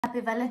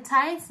Happy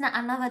Valentines na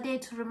another day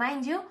to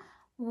remind you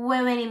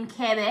wewe ni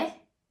mkebe.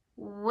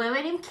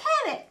 Wewe ni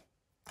mkebe.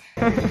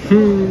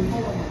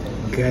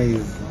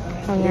 Guys,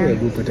 wewe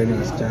upatani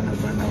wasichana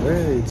bana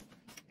wewe.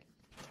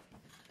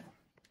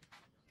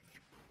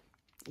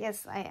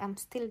 Yes, I am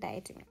still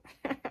dieting.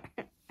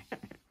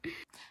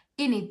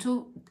 Ini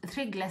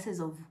 3 glasses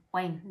of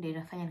wine ndio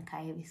inafanya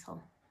nikae hivi,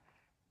 so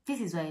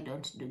this is why I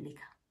don't do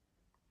liquor.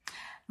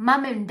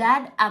 Mom and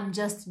Dad, I'm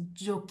just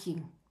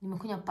joking.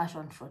 Nimekunywa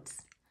passion fruits.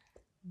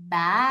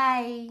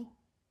 Bye.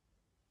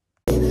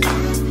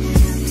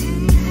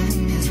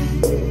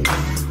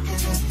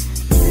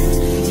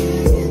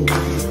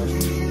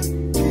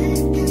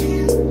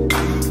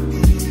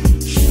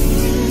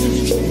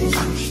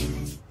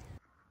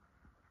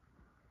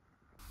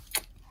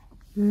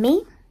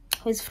 Me,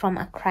 who is from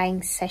a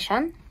crying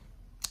session.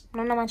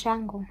 Mnaona macho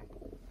yangu?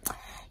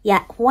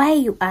 Yeah, why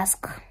you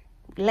ask?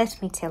 Let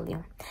me tell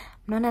you.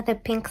 Mnaona the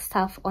pink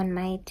stuff on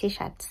my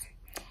t-shirt?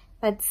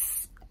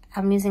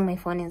 I'm using my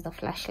phone as the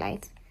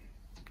flashlight.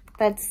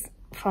 That's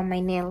from my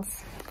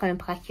nails.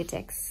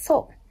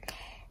 So,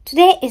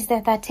 today is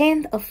the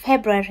 13th of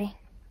February.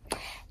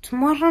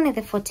 Tomorrow is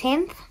the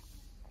 14th,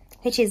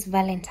 which is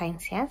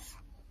Valentines, yes?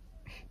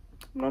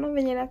 Mnaona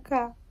venye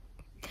nakaa?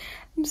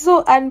 I'm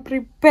so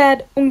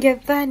unprepared.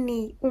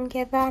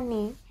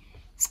 Ungedhani.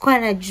 Sikuwa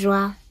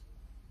najua.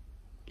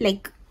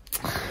 Like,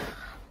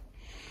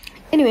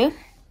 anyway,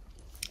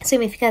 so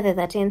imefika the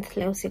 13th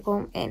leo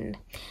usiku, and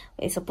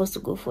we're supposed to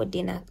go for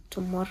dinner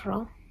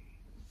tomorrow.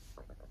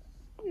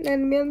 Na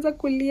nimeanza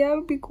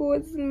kulia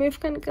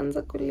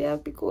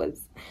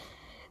because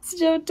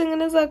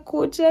sijatengeneza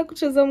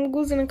kucheza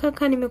mguu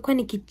zinakaa nimekuwa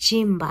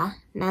nikichimba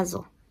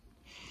nazo.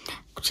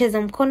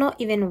 Kucheza mkono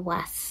even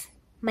worse.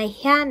 My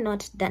hair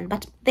not done,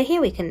 but the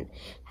hair we can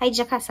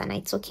hijack sana.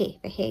 It's okay.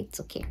 The hair, it's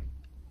okay.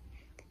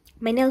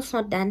 My nails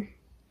not done.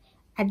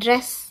 A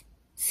dress,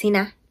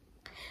 sina.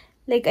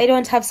 Like, I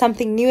don't have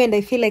something new, and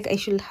I feel like I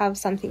should have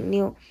something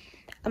new.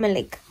 I mean,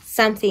 like,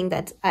 something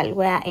that I'll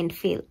wear and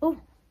feel, oh,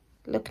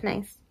 look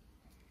nice.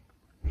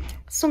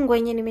 So nguo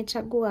yenye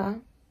nimechagua,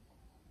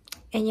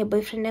 enye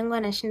boyfriend yangu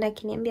anashinda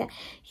akiniambia,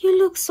 you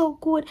look so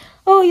good.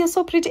 Oh, you're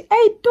so pretty.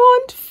 I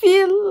don't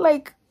feel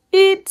like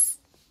it.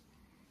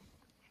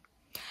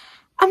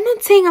 I'm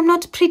not saying I'm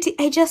not pretty.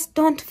 I just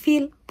don't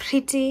feel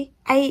pretty.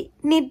 I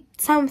need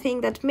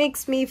something that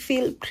makes me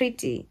feel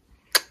pretty.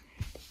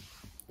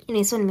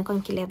 Anyway, so nimekuwa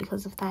nikilia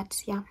because of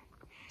that, yeah.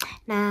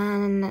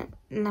 Na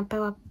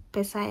napewa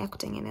pesa ya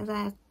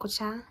kutengeneza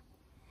kucha.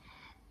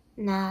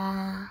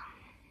 Na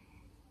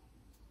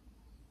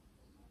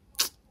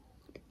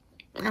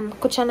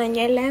kucha na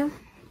nywele.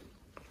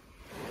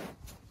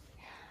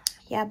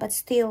 Yeah, but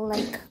still,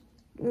 like,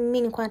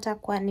 mimi nilikuwa nataka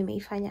kuwa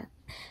nimeifanya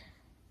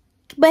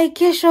by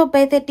kesho,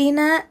 by the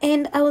dinner,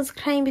 and I was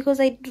crying because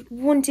I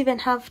won't even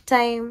have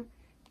time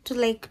to,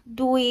 like,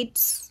 do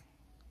it.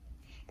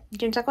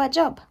 Do you take a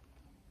job?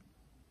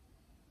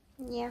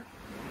 Yeah.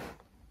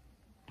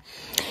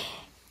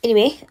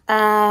 Anyway,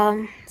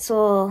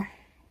 so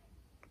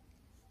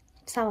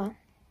sawa,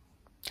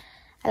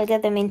 I'll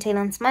get the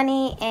maintenance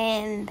money,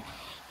 and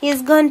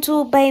he's going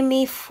to buy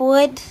me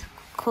food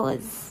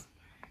cause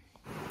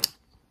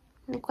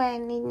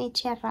ni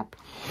cheer up.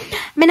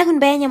 Mena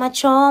kunibaya nyama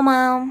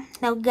choma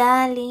na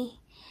ugali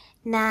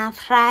na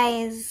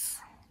fries.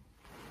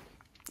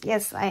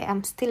 Yes, I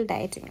am still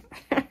dieting.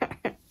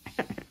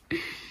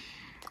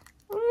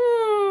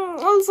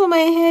 Also, my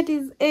head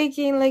is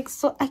aching, like,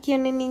 so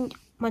aching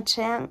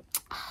macho yangu.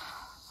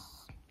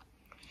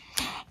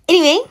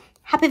 Anyway,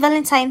 happy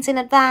Valentine's in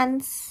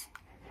advance.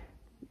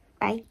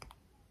 Bye.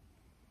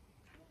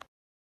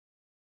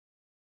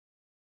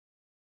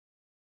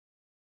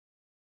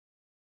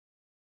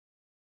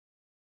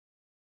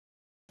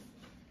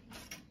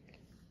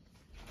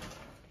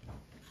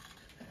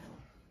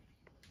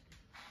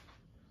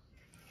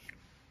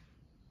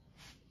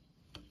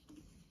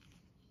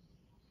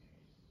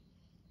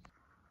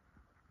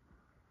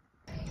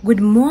 Good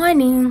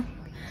morning.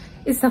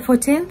 It's the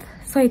 14th,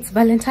 so it's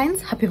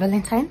Valentine's. Happy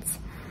Valentine's.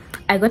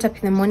 I got up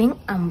in the morning.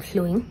 I'm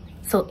fluing,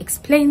 so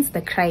explains the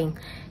crying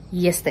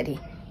yesterday.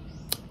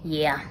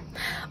 Yeah.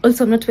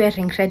 Also, I'm not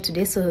wearing red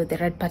today, so the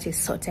red part is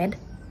sorted.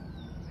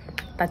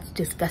 That's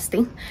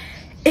disgusting.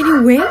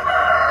 Anyway,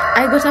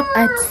 I got up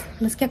at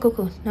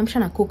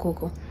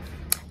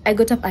I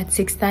got up at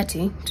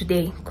 6:30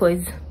 today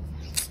because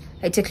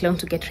I take long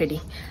to get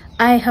ready.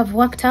 I have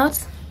worked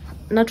out.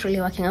 Not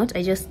really working out.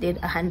 I just did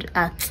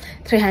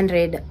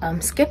 300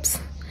 skips.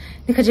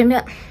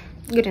 Nikajambia,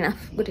 good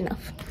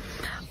enough.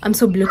 I'm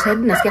so bloated.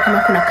 Nasikia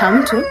kama kuna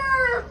kamtu.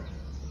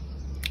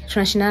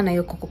 Tunashindana na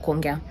hiyo kuku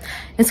kuongea.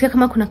 Nasikia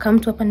kama kuna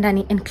kamtu hapa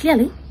ndani, and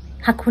clearly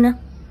hakuna.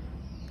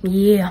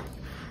 Yeah.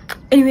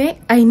 Anyway,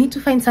 I need to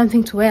find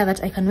something to wear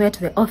that I can wear to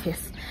the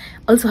office.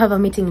 Also have a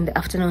meeting in the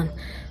afternoon.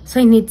 So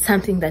I need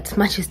something that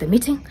matches the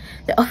meeting,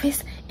 the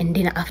office, and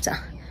dinner after.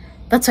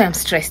 That's why I'm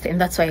stressed,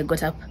 and that's why I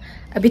got up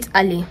a bit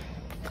early.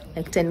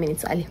 Like 10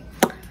 minutes early.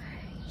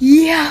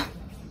 Yeah.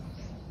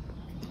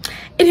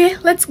 Anyway,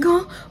 let's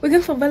go. We're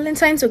going for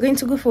Valentine's. We're going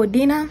to go for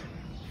dinner.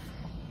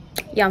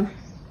 Yeah,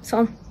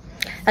 so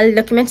I'll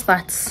document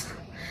that.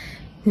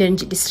 Then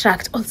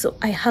distract. Also,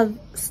 I have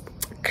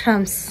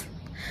cramps.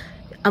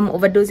 I'm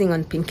overdosing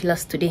on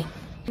painkillers today.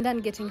 I'm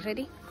done getting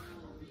ready.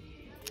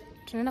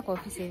 Tunaenda kwa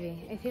office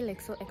hivi. I feel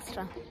like so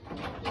extra.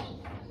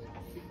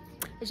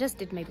 I just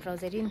did my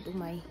brows. I didn't do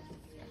my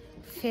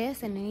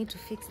face, and I need to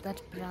fix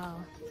that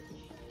brow.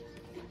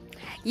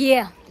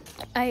 Yeah,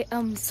 I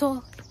am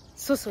so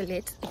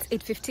late. It's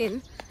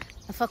 8:15.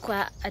 Nafaa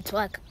kuwa at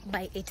work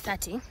by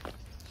 8:30.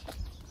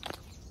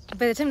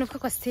 By the time nafika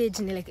kwa stage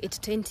ni like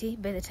 8:20.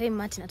 By the time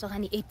Martin natoka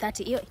ni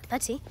 8:30. Iyo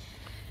 8:30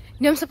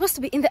 I'm supposed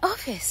to be in the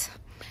office.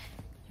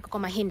 Niko kwa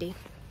mahindi.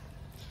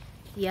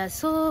 Yeah,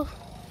 so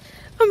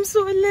I'm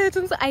so late.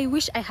 I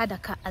wish I had a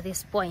car at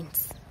this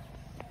point.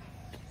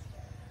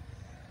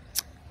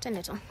 Turn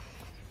it on.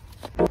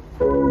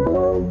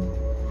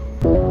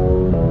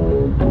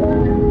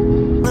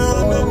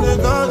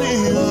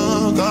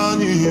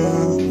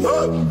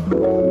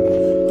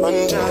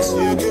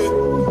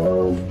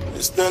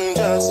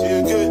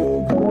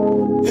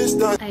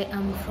 I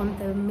am from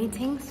the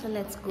meeting, so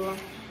let's go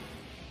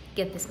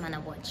get this man a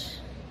watch.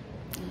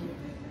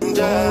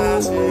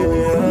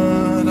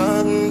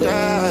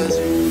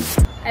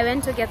 I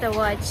went to get a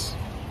watch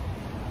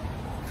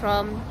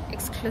from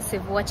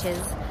Exclusive Watches.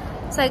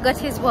 So I got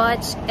his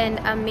watch and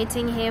I'm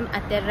meeting him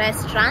at the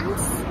restaurant.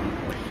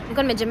 I'm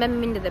gonna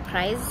remember the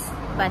price,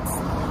 but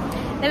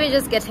let me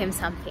just get him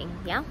something.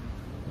 Yeah.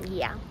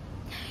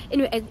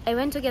 Anyway, I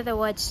went to get the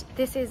watch.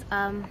 This is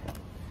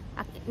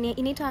you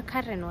need a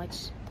Karen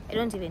watch. I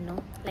don't even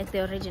know, like the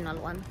original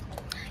one.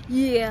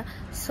 Yeah.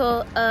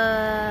 So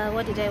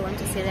what did I want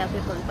to say? There are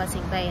people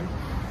passing by and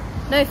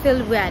now I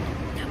feel weird.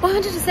 What I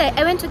wanted to say,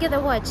 I went to get the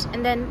watch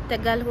and then the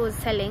girl who was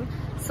selling,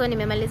 so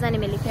nimemaliza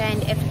nimelipia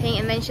and everything,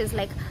 and then she's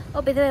like,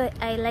 oh, by the way,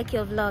 I like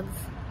your vlogs.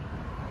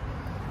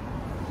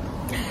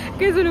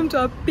 Guys, when I'm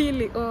to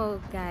appeal, oh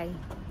guy,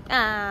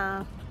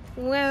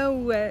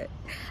 well,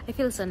 I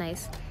feel so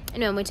nice.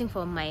 Anyway, I'm waiting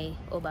for my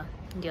Uber.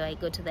 Until I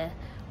go to the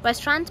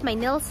restaurant. My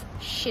nails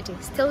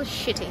shitty, still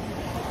shitty.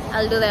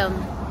 I'll do them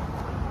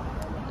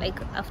like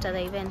after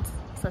the event.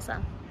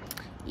 Sasa.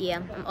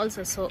 Yeah, I'm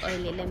also so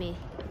oily. Let me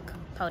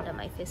powder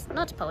my face.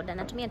 Not powder,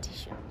 not me a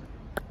tissue.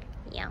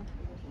 Yeah.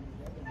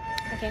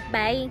 Okay,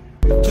 bye.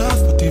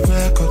 Just for the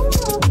record.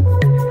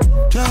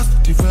 Just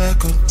for the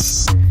record.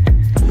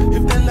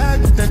 If they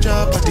like the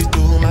job at the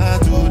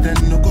tomato, then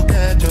no go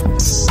catch up.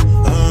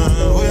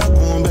 We are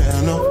going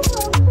better no.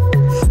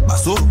 I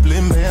so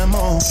blame me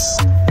more.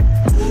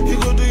 You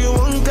go do you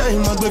one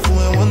time, I'll be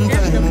for one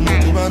time. I'm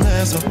not to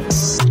mess up.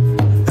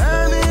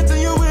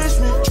 Anything you wish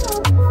me,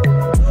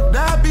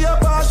 that be a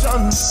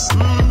passion.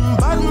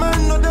 Bad man,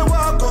 no they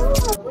walk up.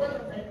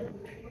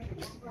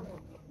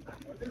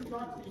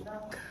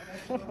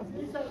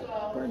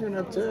 Kwani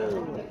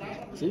unacheza?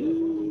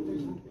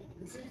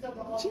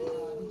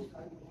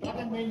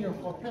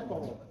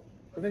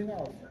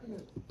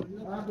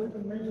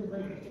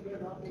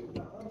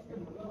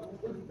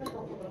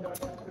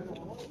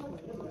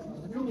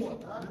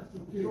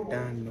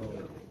 Tano.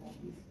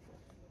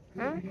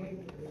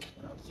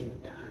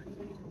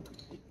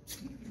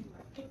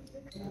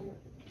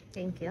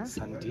 Thank you.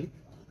 Asante.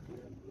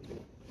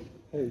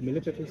 Hey,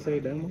 umeleta tu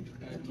side ama?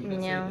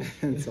 Yeah.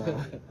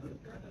 Sawa.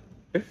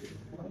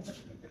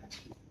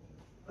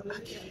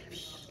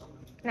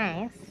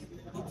 Nice.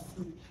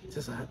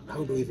 Sasa,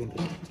 how do I even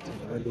read it?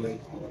 How do I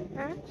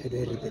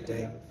read the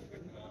time?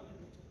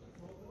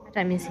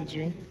 Hata mimi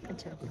sijui.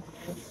 Acha.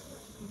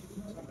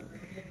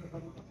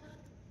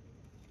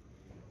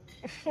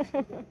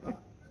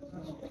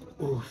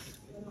 Oof.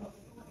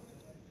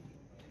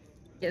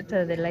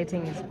 The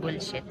lighting is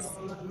bullshit.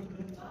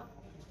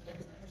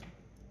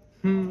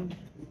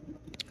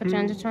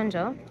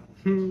 Chonjo.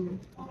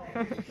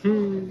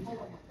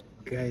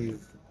 Guys,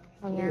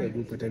 Yeah.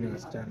 kupatani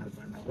wasichana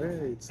bana.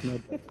 Well, it's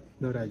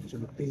not a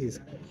joke. This is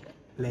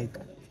like,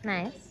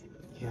 Nice.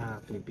 yeah,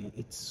 baby,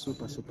 it's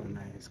super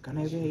nice. Can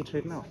I wear it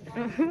right now?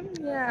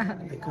 Yeah.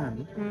 I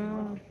can.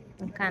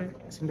 You can.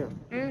 Sindio?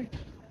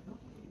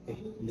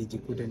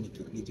 Nijikuta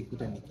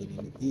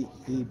niki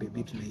hii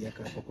baby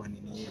tunaiweka hapo kwa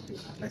nini yetu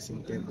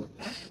dressing table.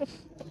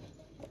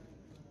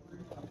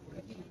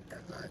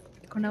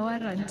 Kuna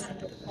warrant.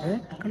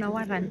 Kuna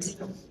warrant.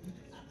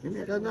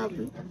 Nimeweka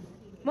ngapi?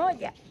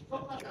 Moja.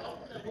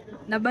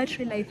 Na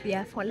battery life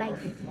ya for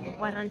life.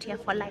 Warrant ya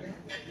for life.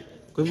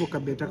 Kwa hivyo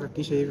kabla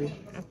kisha hivi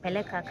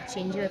Peleka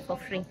kachinjiwe for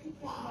free.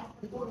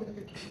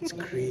 it's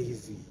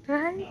crazy.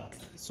 Right?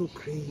 So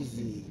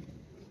crazy.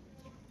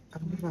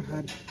 I've never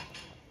had.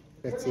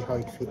 Let's see how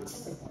it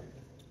fits.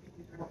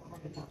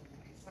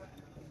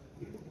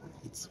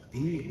 It's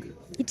big.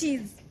 It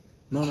is.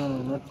 No,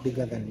 not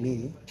bigger than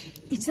me.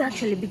 It's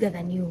actually bigger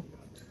than you.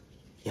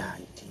 Yeah,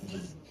 it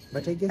is.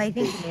 But I guess I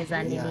think it is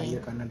anime. you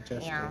can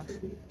adjust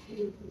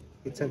it.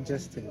 It's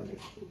adjustable.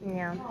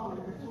 Yeah.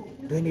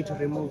 Do I need to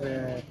remove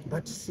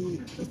but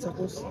see, it's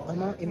supposed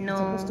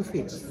to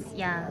fit.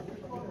 Yeah.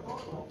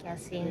 Yeah,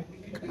 see.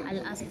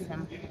 I'll ask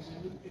them.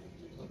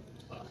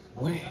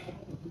 Where?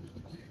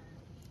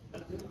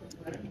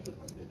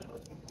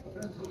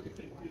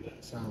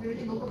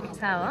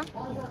 Sawa.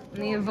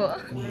 Ni hivyo.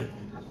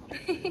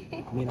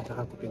 Mimi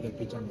nataka kupiga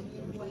picha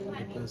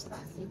na post.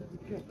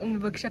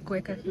 Umebakisha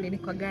kuweka nini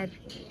kwa gari?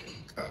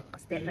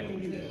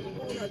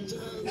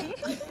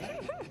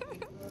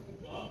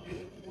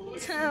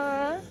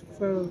 Sawa.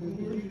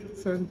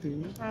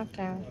 Something.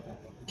 Okay.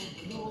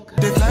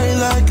 They fly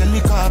like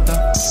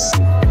helicopter.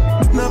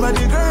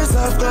 Nobody girls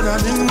have got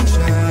an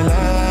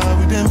inshallah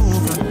with them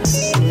moving.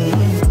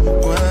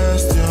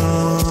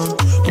 Question,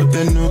 but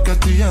then no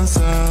get the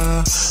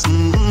answer.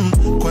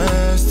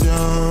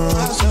 Question,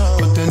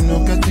 but then no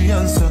get the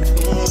answer.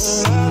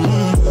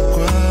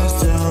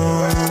 Question,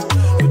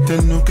 but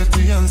then no get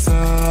the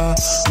answer.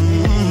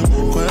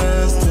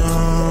 Question,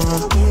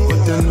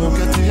 but then no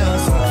get the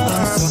answer.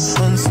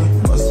 Answer,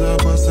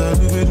 bossa,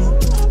 we do.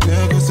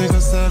 Yeah, go sing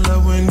a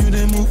salad when you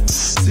dey move.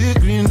 See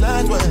green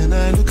light when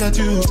I look at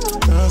you.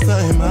 Last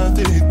time I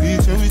take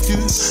picture with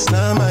you.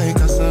 Now my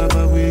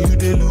cassava where you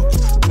dey look.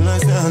 When I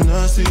say I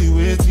know, see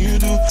what you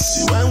do.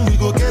 See when we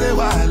go get a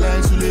wild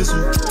like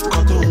Sulesu.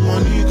 Got to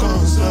money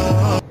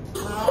console.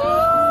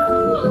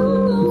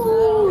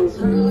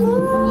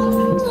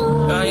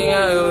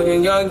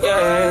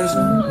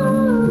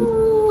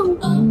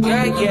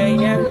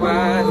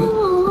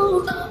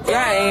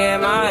 Yeah,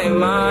 my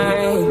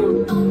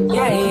mind.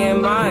 Yeah,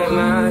 my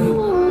mind.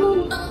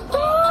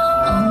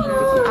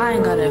 I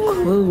ain't got a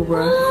clue,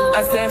 bro.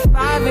 I said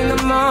 5 in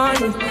the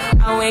morning.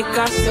 I wake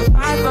up to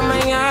 5 for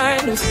my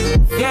earnings.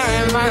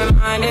 Yeah, my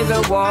mind is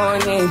a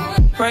warning.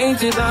 Pray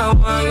to the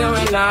one you're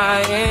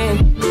relying.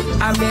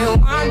 I've been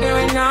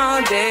wandering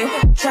all day.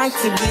 Try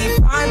to be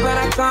fine, but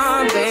I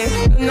can't be.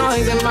 The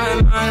noise in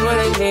my mind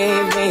wouldn't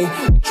leave me.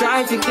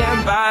 Try to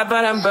get by,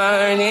 but I'm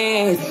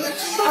burning.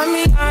 I'm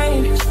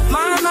behind.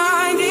 My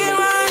mind is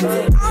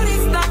running. All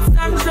these thoughts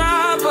are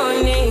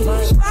troubling me.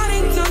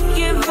 Starting to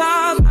give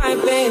up my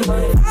pain.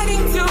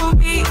 Fighting to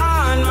be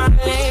on my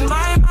lane.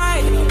 My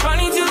mind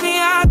running to the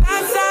other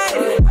side.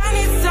 When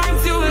it's time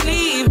to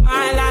leave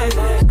my life,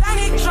 then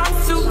it tries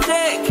to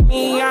take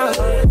me out.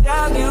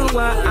 Tell you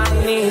what I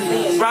need.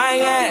 Right,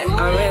 yeah, I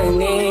really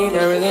need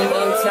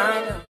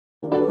time.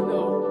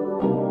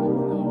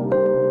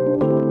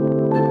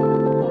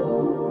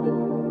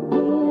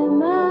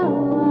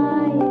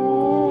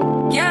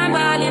 Yeah, I'm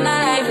all in my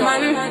life,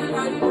 man.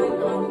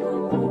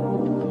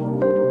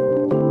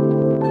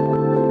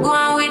 Go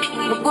on with it,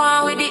 go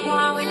on with it, go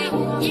on with it.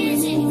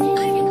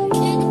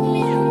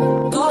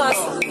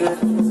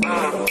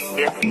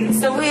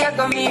 So we are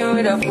coming here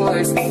with a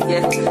force,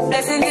 yeah.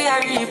 Blessing the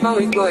reap and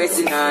we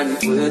coursing on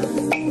foot.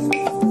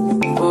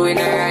 Oh, in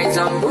the right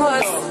on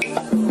board.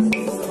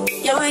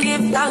 Yeah, we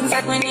give thanks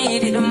that we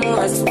need it the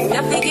most. We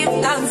have to give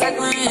thanks that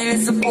we really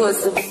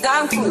supposed to be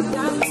thankful.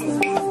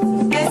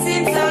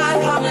 Blessings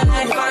all coming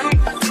like fun.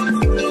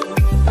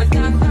 But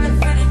thank God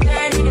for the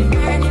journey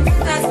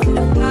for us to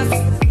the plus.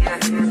 Yeah,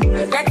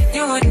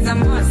 gratitude is a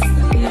must.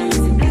 Yeah,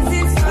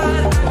 blessings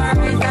all come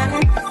right done.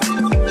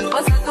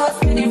 What's a toast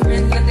to the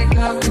friends that they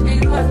come to the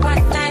road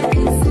one time.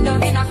 Sit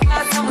down in a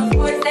class and we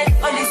put them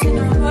only see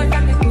the road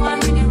and we go on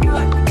with the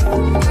road.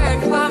 Word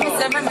for me,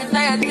 say me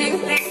tired thing.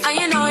 And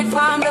you know it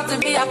formed up to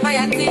be a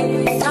fire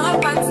thing. Now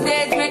up on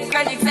stage with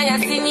credits and you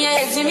sing,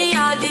 yeah, Jimmy,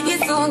 I'll dig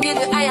it soon, get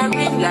the higher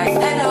ring like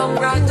hello,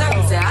 brother.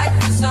 Say, I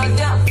just saw you,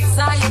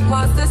 saw you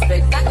post a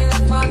spectacular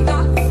photo.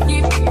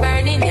 Keep it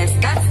burning, yes,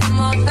 that's the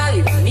motto.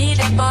 If you need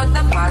a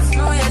butter, pass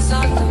through your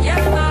soul.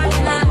 You're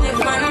falling on the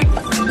fun.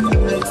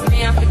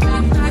 Me up to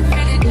talk back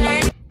for the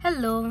journey.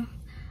 Hello.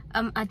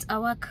 At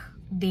our work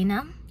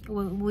dinner,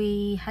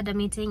 we had a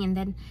meeting and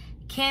then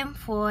came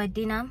for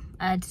dinner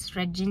at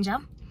Red Ginger.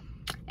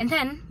 And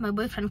then my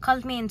boyfriend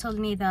called me and told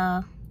me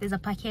there's a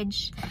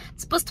package I'm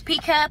supposed to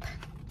pick up.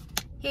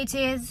 Here it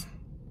is.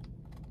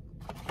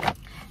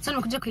 So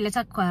nimekuja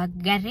kuileta kwa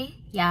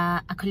gari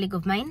ya a colleague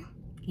of mine.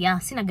 Yeah,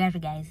 sina gari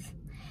guys.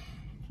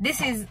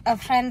 This is a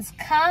friend's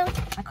car,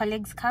 a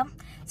colleague's car.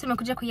 So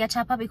nimekuja kuiacha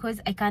hapa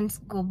because I can't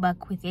go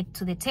back with it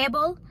to the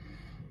table.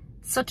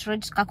 So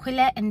turudi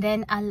tukakule and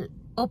then I'll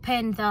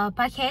open the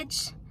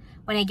package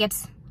when I get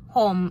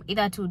home,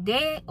 either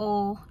today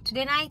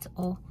night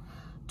or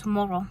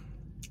tomorrow.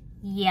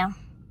 Yeah,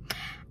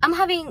 I'm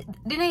having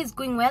dinner is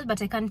going well,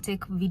 but I can't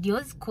take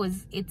videos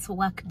because it's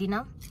work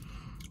dinner.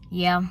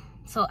 Yeah,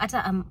 so after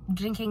I'm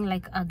drinking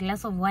like a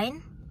glass of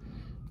wine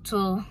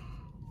to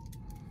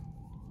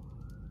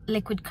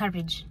liquid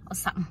courage or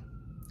something.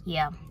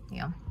 Yeah.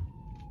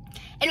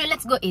 Anyway,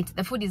 let's go eat.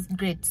 The food is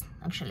great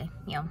actually.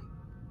 Yeah,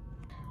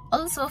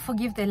 also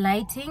forgive the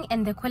lighting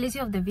and the quality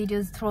of the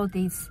videos throughout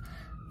this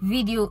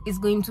video is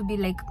going to be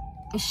like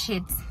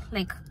shit,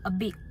 like a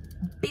bit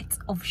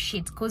of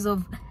shit because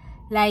of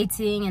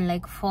lighting and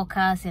like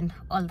focus and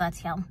all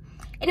that. Yeah,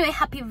 anyway,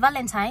 happy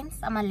Valentines.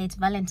 I'm a late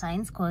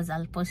Valentines because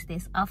I'll post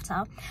this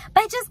after,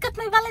 but I just got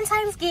my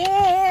Valentine's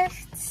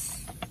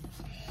gift.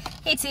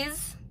 It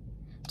is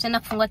tena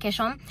kufungua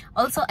kesho.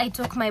 Also, I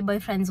took my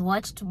boyfriend's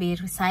watch to be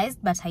resized,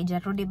 but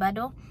haijarudi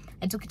bado.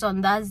 I took it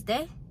on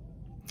Thursday.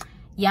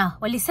 Yeah,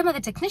 walisema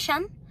the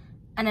technician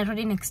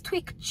anarudi next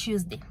week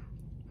Tuesday,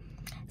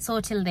 so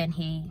till then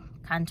he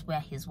can't wear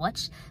his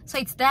watch. So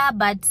it's there,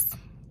 but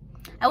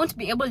I won't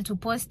be able to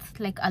post.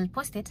 Like, I'll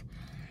post it.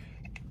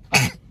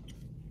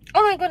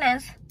 Oh my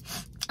goodness,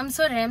 I'm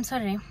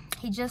sorry.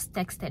 He just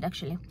texted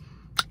actually.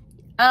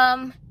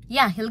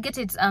 Yeah, he'll get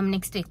it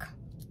next week.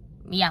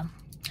 Yeah,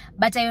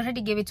 but I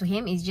already gave it to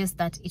him. It's just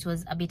that it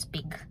was a bit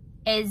big,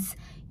 as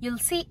you'll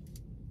see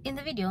in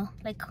the video.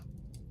 Like,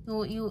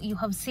 you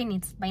have seen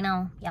it by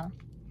now. Yeah,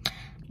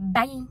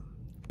 bye.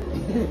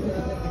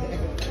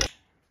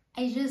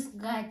 I just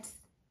got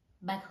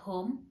back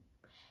home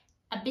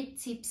a bit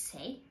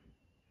tipsy.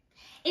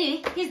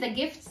 Anyway, here's the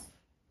gift.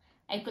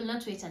 I could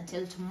not wait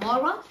until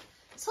tomorrow.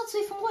 So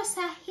tuifungua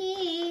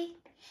sahi.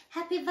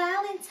 Happy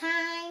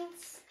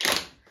Valentines.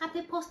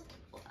 Happy post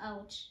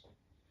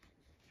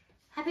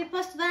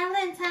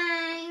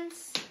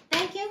Valentines.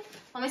 Thank you.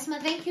 Wamesema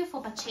thank you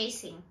for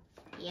purchasing.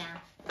 Yeah.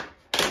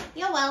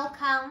 You're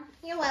welcome.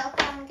 You're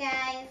welcome,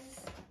 guys.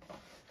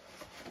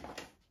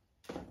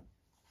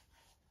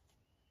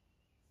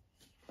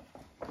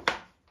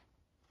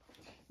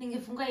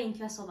 Ningefungua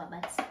inkiwa soba,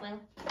 but well.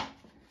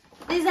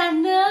 These are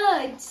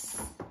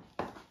notes.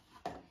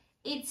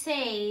 It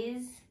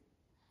says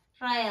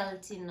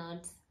royalty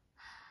note.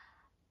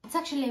 It's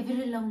actually a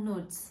very long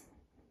note.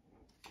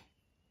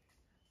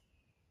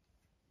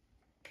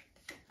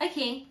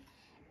 Okay,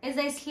 as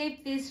I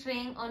slip this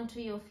ring onto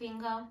your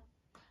finger,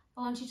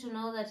 I want you to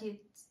know that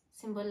it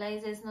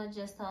symbolizes not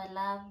just our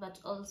love, but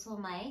also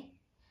my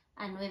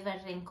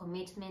unwavering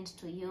commitment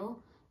to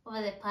you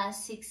over the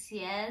past 6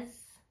 years.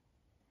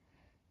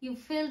 You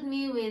filled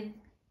me with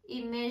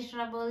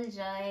immeasurable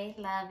joy,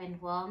 love, and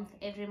warmth.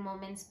 Every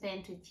moment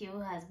spent with you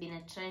has been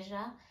a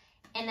treasure,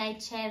 and I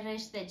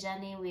cherish the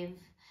journey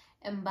we've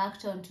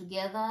embarked on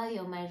together.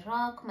 You're my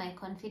rock, my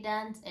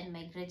confidence, and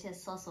my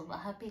greatest source of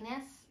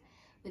happiness.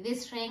 With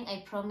this ring,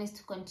 I promise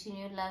to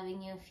continue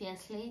loving you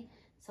fiercely,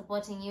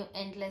 supporting you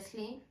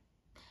endlessly,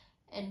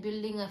 and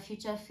building a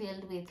future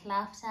filled with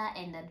laughter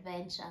and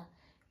adventure.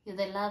 You're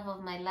the love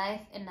of my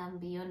life, and I'm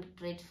beyond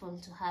grateful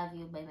to have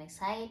you by my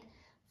side.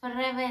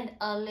 Forever and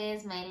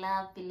always, my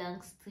love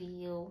belongs to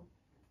you.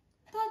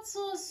 That's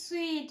so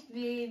sweet,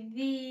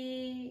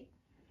 baby.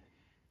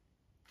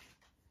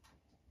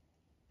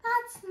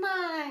 That's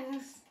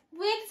nice.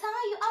 Victor,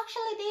 you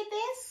actually did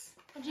this?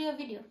 Or do you have a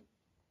video?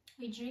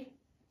 Vidri?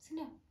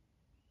 No.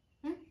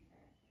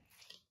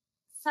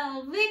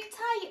 So,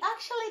 Victor, you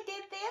actually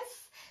did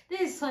this?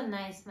 This is so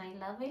nice, my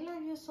love. I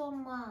love you so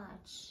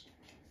much.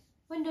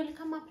 When do you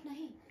come up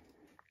now?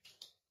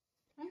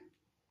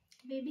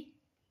 Baby?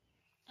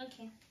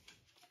 Okay.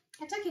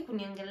 Hataki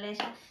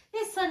kuniongelesha.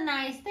 This is so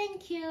nice.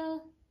 Thank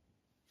you.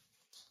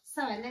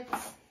 So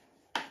let's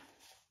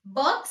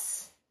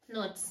box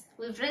notes.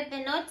 We've read the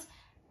notes.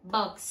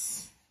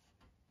 Box.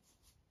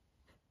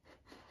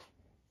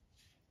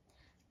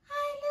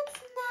 Hi,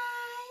 looks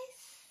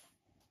nice.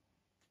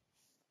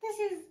 This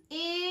is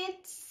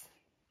it.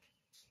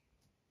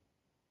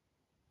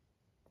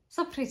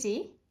 So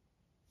pretty.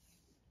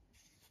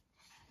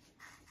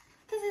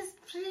 This is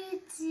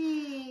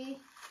pretty.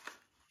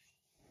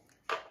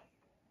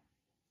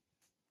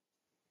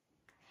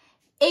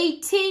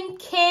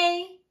 18K.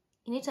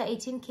 You need to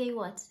 18K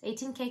what?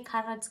 18K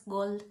carats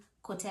gold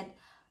coated.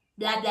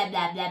 Blah, blah,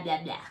 blah, blah,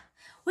 blah, blah.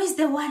 Where's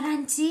the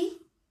warranty?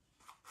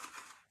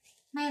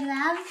 My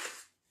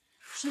love.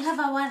 Should have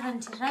a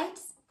warranty, right?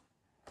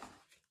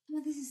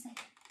 No, this is like...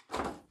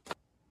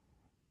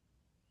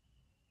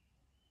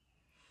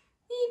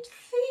 It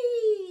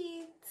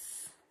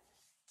fits.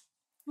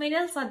 My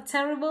nails are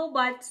terrible,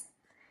 but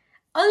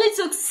only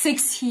took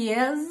 6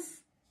 years.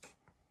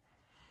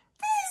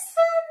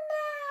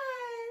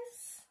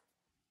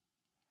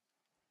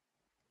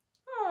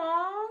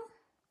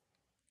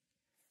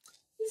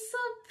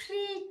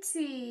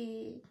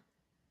 Pretty.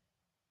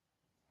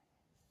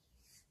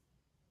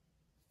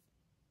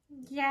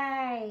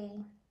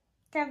 Yay.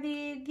 The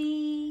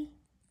baby.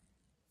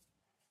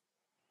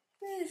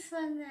 This is so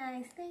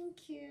nice.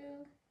 Thank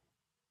you.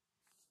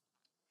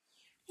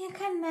 You're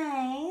kind of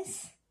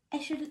nice.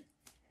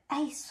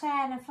 I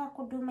swear if I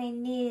could do my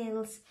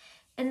nails.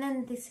 And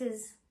then this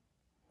is.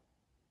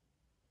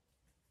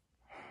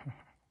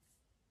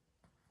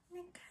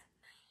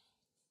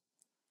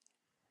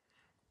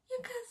 You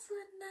got so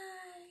nice.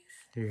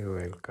 You're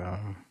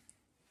welcome.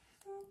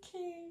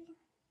 Okay.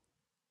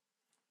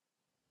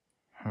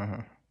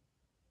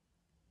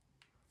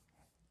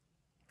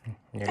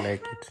 You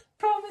like it?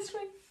 Promise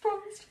me.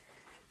 Promise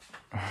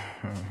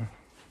me.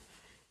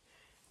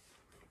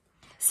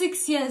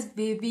 6 years,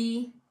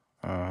 baby.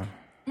 Want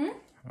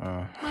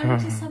to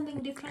do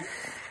something different?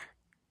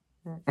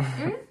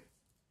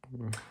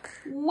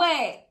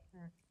 Wait.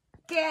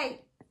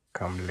 Okay.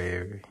 Come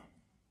live.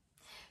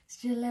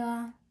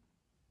 Still,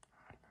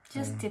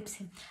 just tips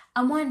him.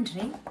 I'm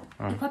wondering,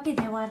 what is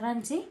the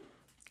warranty?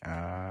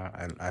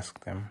 I'll ask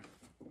them.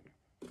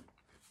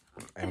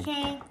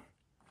 Okay.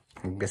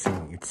 I'm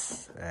guessing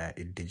it's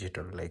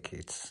digital, like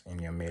it's in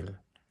your mail.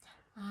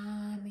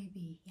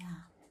 Maybe,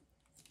 yeah.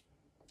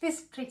 This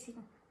is pretty.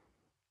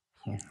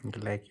 You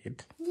like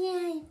it? Yeah,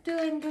 I do.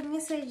 And the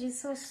message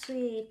is so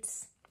sweet.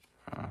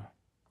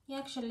 You're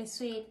actually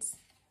sweet.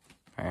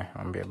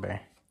 I'll be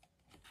bye.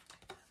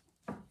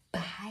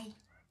 Bye.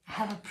 I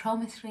have a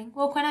promise ring.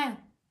 What can I?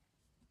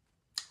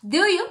 Do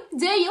you?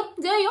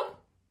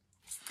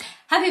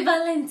 Happy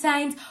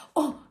Valentines.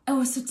 Oh, I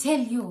was to tell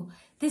you,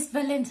 this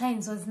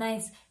Valentines was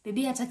nice.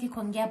 Baby hataki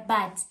kuongea,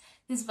 but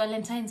this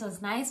Valentines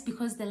was nice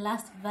because the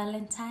last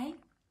Valentine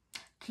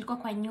tulikuwa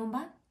kwa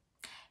nyumba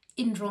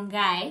in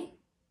Rongai.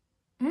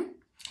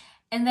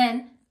 And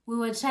then he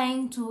was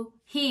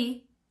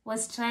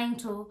trying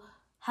to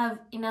have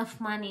enough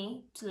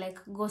money to like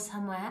go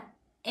somewhere,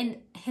 and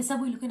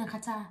hesabu ilikuwa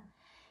inakataa.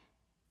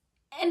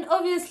 And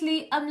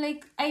obviously I'm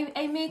like,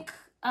 I make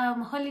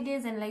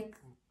holidays and like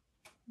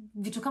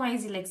vitu kama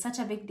hizi like such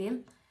a big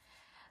deal.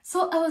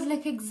 So I was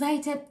like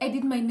excited. I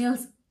did my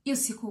nails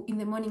yosiku in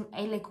the morning.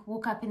 I like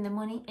woke up in the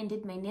morning and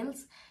did my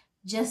nails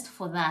just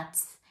for that.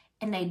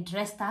 And I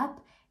dressed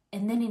up,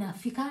 and then in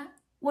Africa,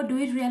 what do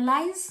we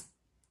realize?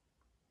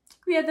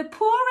 We are the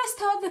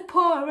poorest of the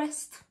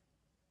poorest.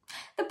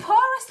 The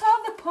poorest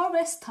of the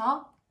poorest.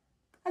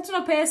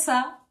 Hatuna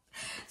pesa.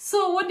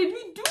 So what did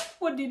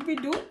we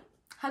do?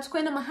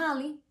 Hatukwenda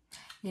mahali.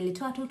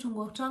 Nilitoa tu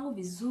tunguo twangu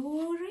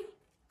vizuri.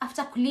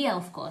 After kulia,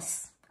 of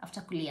course.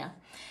 After kulia.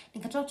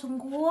 Nikatoa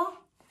tunguo.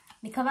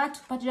 Nikavaa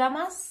tu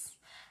pajamas.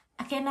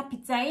 Akaenda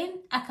Pizza Inn.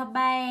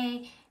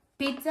 Akabuy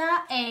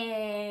pizza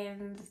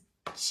and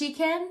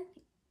chicken.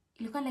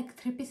 Ilikuwa like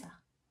 3 pizza.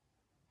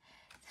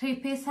 3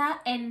 pizza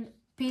and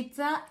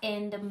pizza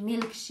and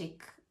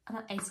milkshake.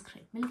 Ice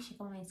cream.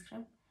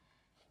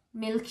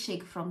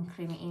 Milkshake from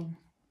Creamy Inn.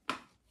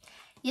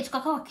 Yeah,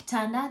 tukakaa kwa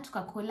kitanda,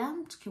 tukakula,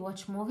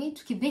 tukiwatch movie,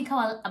 tukithink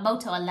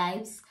about our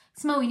lives.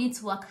 Sima, we need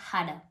to work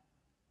harder.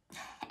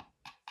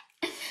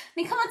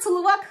 Ni kama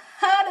to work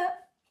harder.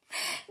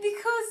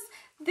 Because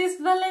this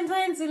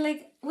Valentine's, we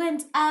like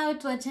went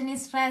out to a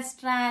Chinese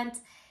restaurant.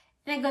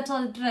 And I got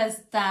all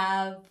dressed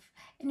up.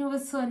 And it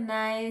was so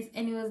nice.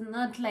 And it was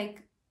not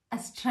like a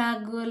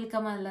struggle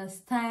kama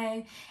last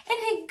time. And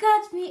he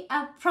got me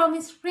a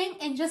promise ring.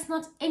 And just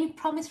not any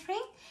promise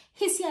ring.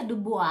 Hisi ya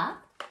Dubois.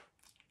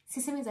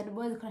 Sisemi za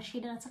Dubois ziko na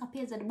shida, nataka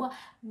pia za Dubois.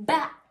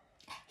 But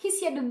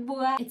hisi ya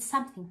Dubois, it's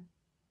something.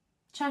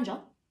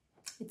 Chanjo.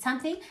 It's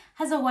something.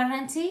 Has a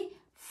warranty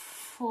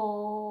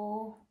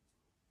for...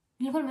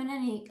 Nilikuwa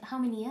nimeona how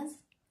many years?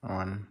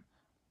 1.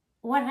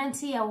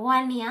 Warranty ya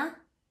 1 year.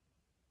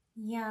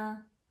 Yeah.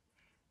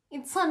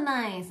 It's so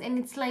nice. And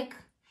it's like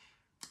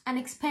an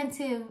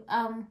expensive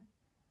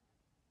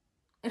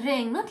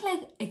ring. Not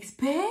like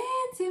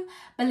expensive,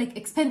 but like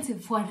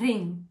expensive for a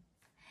ring.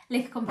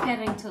 Like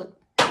comparing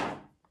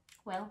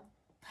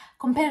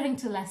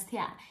to last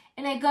year.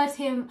 And I got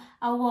him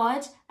a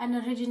watch, an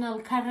original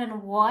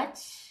Karen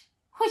watch,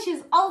 which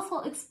is also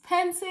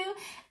expensive.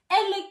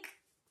 And like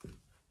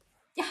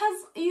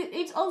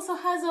it also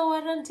has a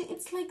warranty.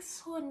 It's like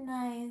so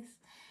nice.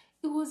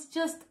 It was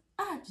just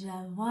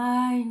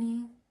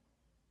Javani.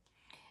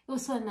 It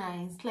was so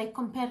nice. Like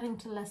comparing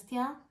to last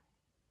year.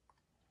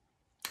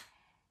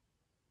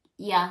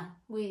 Yeah,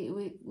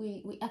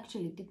 we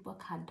actually did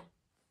work hard.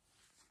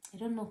 I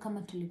don't know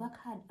kama tuli work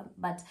hard,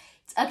 but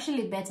it's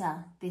actually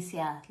better this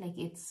year. Like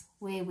it's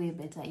way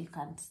better. You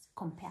can't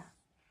compare.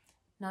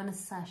 Naona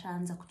sasa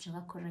anza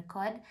kuchanga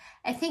kurecord.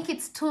 I think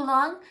it's too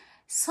long.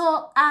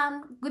 So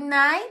good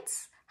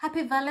night.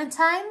 Happy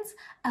Valentines.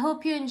 I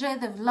hope you enjoy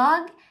the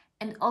vlog,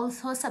 and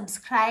also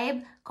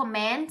subscribe,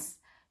 comment,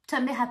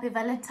 tell me happy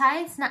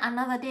Valentines. Na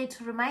another day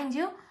to remind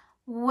you,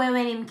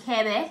 wewe ni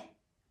mkebe.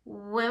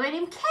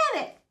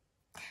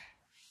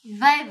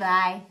 Bye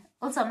bye.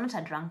 Also, I'm not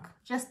a drunk,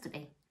 just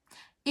today.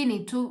 I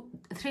need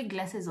 3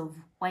 glasses of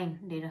wine.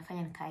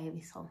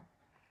 So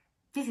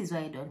this is why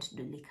I don't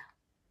do liquor.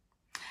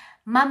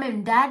 Mom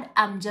and Dad,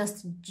 I'm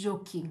just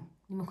joking.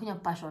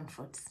 Nimekunywa passion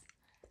fruits.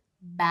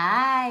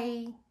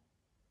 Bye.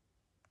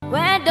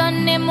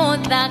 Wedone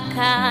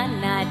mudaka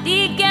na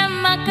dige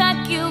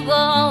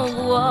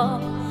makakiugo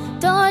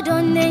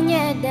todo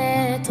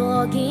nenyede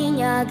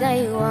toginya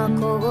gai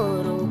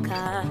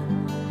wakogoroka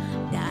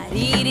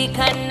dariri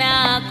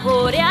kana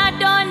korea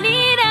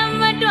donire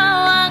madwa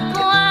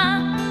wakwa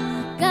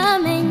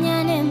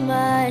kamenyane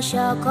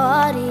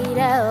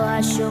mashakarire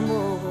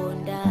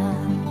washomunda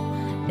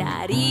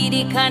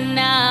dariri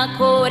kana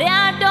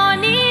korea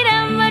donire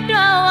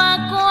madwa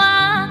wakwa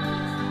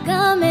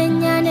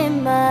kamenyane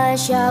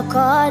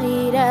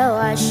mashakarire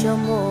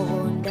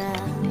washomunda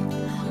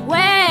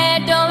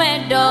wedo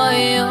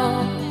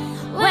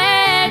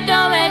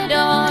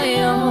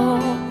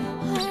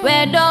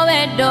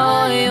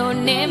yo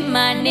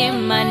nema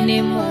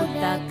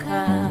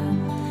nemutaka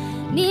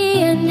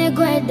ni ene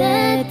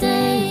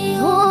gwedete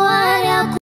huwa